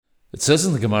It says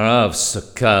in the Gemara of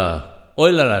Sukkah,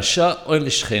 Oy l'rasha, oy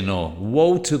l'shcheno,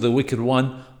 woe to the wicked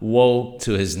one, woe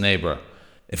to his neighbor.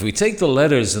 If we take the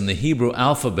letters in the Hebrew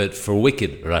alphabet for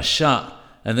wicked, rasha,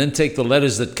 and then take the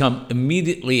letters that come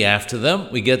immediately after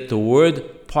them, we get the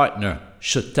word partner,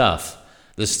 shutaf.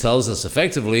 This tells us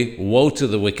effectively, woe to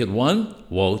the wicked one,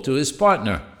 woe to his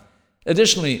partner.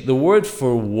 Additionally, the word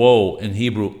for woe in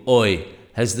Hebrew, oy,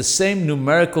 has the same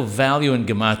numerical value in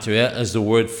Gematria as the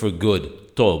word for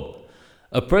good, tob.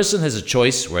 A person has a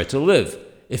choice where to live.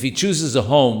 If he chooses a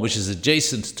home which is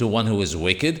adjacent to one who is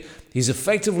wicked, he's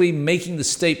effectively making the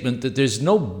statement that there's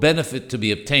no benefit to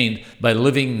be obtained by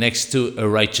living next to a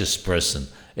righteous person.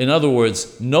 In other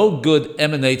words, no good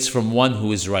emanates from one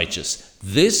who is righteous.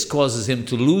 This causes him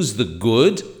to lose the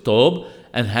good, tob,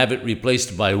 and have it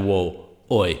replaced by woe,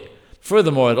 oy.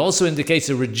 Furthermore, it also indicates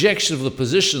a rejection of the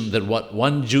position that what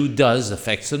one Jew does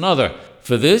affects another.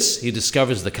 For this, he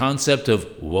discovers the concept of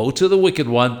woe to the wicked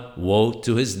one, woe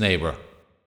to his neighbor.